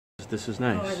This is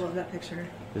nice. Oh, I love that picture.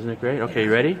 Isn't it great? Okay,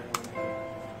 you ready?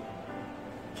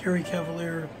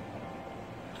 Caravello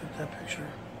took that picture.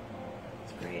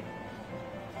 It's great.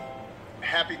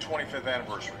 Happy 25th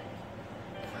anniversary.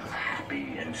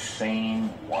 Happy, insane,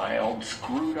 wild,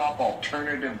 screwed up,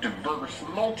 alternative, diverse,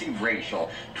 multiracial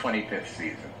 25th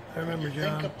season. I remember,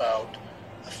 John. Think about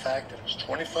the fact that it's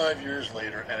 25 years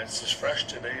later and it's as fresh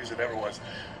today as it ever was.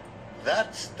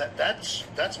 That's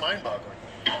mind-boggling.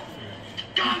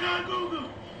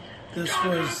 This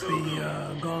was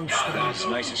the Gong Show. He's the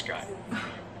nicest guy.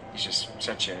 He's just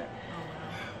such a...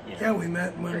 Yeah, we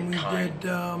met when we did...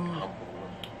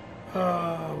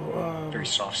 very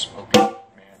soft-spoken man.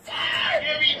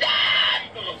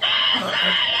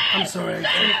 I'm sorry. Your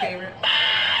favorite.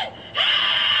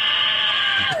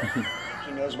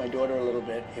 He knows my daughter a little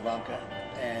bit, Ivanka,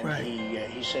 and Right.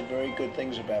 he said very good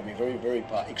things about me, very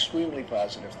extremely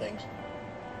positive things.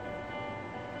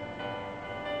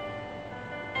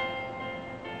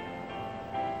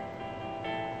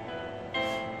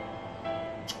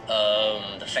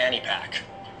 The fanny pack.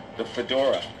 The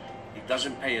fedora. He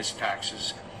doesn't pay his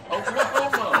taxes.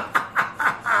 Oklahoma.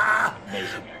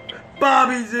 Amazing actor.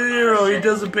 Bobby's a hero. He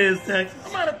doesn't pay his taxes.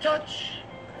 I'm out of touch,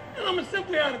 and I'm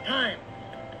simply out of time.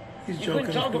 He's You joking,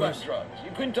 couldn't talk of about course. drugs.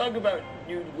 You couldn't talk about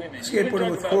nude women.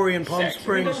 Skateboarding with Corey in Palm sex. You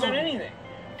Springs. couldn't talk about anything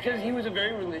because he was a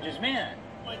very religious man.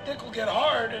 My dick will get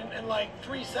hard in like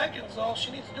 3 seconds. All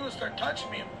she needs to do is start touching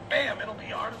me, and bam, it'll be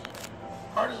hard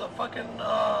as a fucking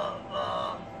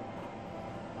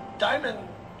diamond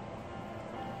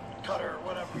cutter or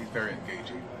whatever. He's very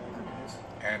engaging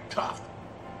and tough.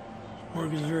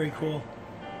 Morgan's very cool.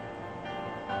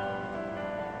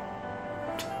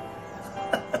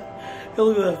 Hey,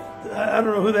 look at that. I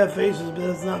don't know who that face is, but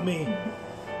that's not me.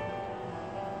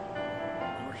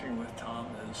 Working with Tom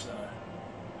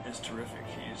is terrific.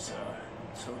 He's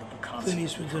sort of a constant. Clint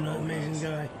Eastwood's an amazing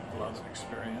guy. Lots of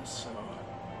experience, so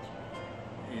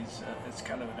he's it's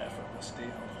kind of an effortless deal.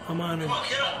 I'm honored.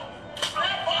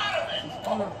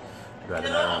 Got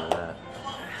it out of that.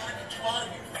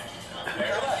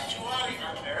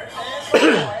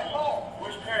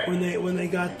 When they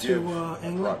got to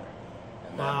England.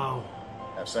 And then Wow.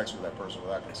 have sex with that person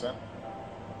without consent.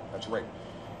 That's rape.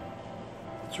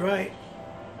 That's right.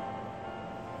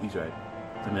 He's right.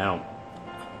 And now,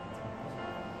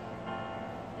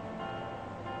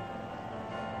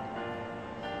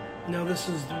 Now this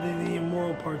is the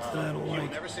immoral parts that I don't You'll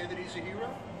like. never say that he's a hero?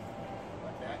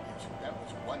 But that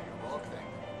was one heroic thing.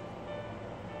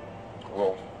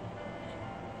 Well,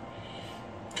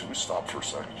 can we stop for a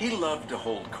second? He loved to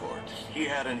hold court. He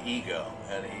had an ego,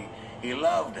 and he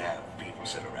loved to have people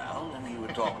sit around, and he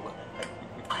would talk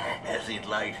as he'd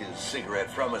light his cigarette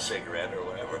from a cigarette or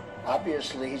whatever.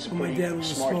 Obviously, he's a My pretty dad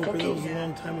was a smart smoker. That was cookie. a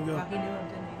long time ago. Bobby knew him,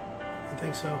 didn't he? I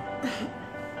think so.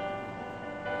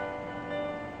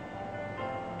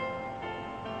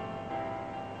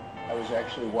 I was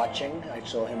actually watching. I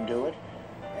saw him do it,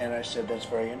 and I said, "That's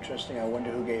very interesting. I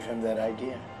wonder who gave him that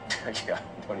idea." Yeah,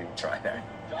 don't even try that.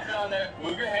 Jump down there.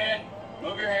 Move your hand.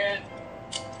 Move your hand.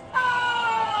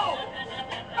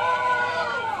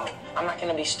 I'm not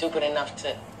gonna be stupid enough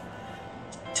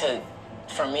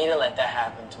for me to let that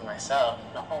happen to myself.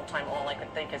 The whole time, all I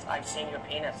could think is, I've seen your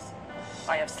penis.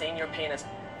 I have seen your penis.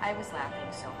 I was laughing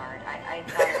so hard. I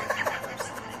thought it was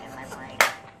something in my brain.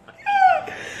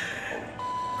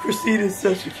 Christine is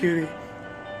such a cutie.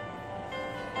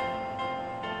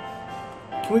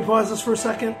 Can we pause this for a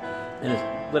second? and just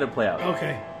let it play out.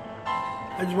 Okay.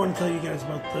 I just want to tell you guys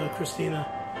about Christina.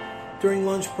 During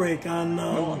lunch break on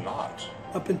No, I'm not.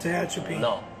 up in Tehachapi.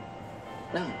 No.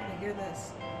 No. I hear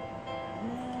this.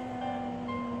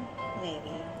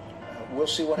 Maybe. We'll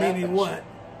see what Maybe happens. what?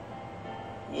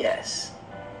 Yes.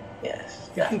 Yes.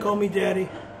 You can call me Daddy.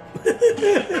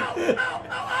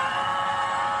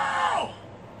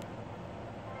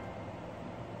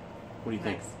 What do you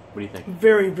think? What do you think?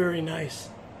 Very, very nice.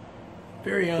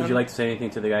 Very honored. Would you like to say anything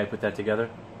to the guy who put that together?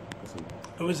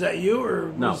 Was that you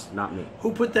or No, was, not me.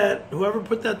 who put that? Whoever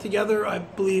put that together, I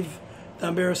believe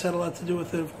Don Barris had a lot to do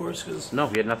with it, of course, because No,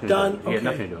 he had nothing. Don. to do. He had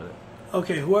nothing to do with it.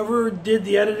 Okay, whoever did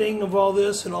the editing of all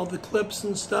this and all the clips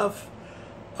and stuff,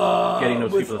 Getting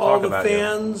those with people to all talk the about you.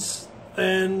 fans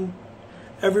and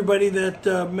everybody that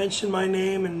mentioned my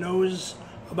name and knows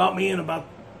about me and about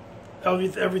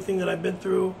everything that I've been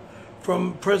through,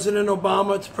 from President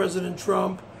Obama to President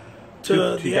Trump to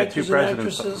You the got two actors and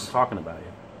presidents actresses, talking about you.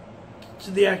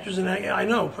 to the actors and I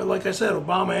know, but like I said,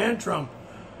 Obama and Trump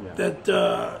Yeah.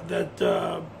 that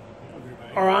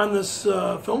are on this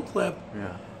film clip.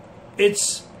 Yeah.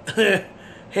 It's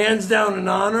hands down an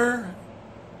honor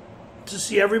to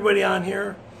see everybody on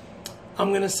here. I'm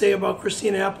going to say about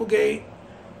Christina Applegate.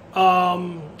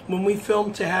 When we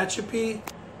filmed Tehachapi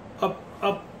up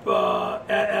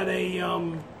at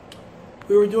a,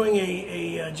 we were doing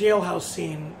a jailhouse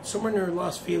scene somewhere near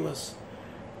Las Feliz,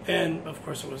 and of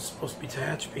course it was supposed to be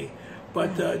Tehachapi,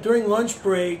 but during lunch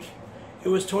break, it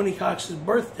was Tony Cox's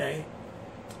birthday,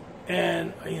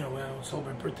 and you know, I was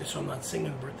celebrating birthday, so I'm not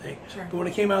singing birthday. Sure. But when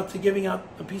it came out to giving out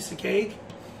a piece of cake,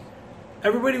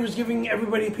 everybody was giving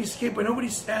everybody a piece of cake, but nobody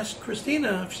asked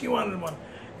Christina if she wanted one.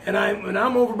 And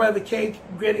I'm over by the cake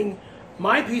getting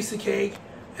my piece of cake,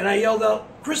 and I yelled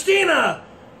out, "Christina!"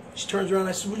 She turns around and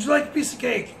I said, "Would you like a piece of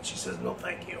cake?" And she says, "No,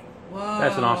 thank you." Whoa.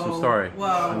 That's an awesome story. Whoa.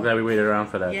 I'm glad we waited around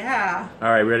for that. Yeah. All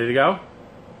right, ready to go?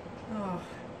 Oh.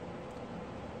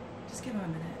 Just give him a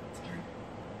minute. Sorry.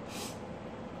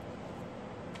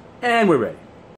 And we're ready.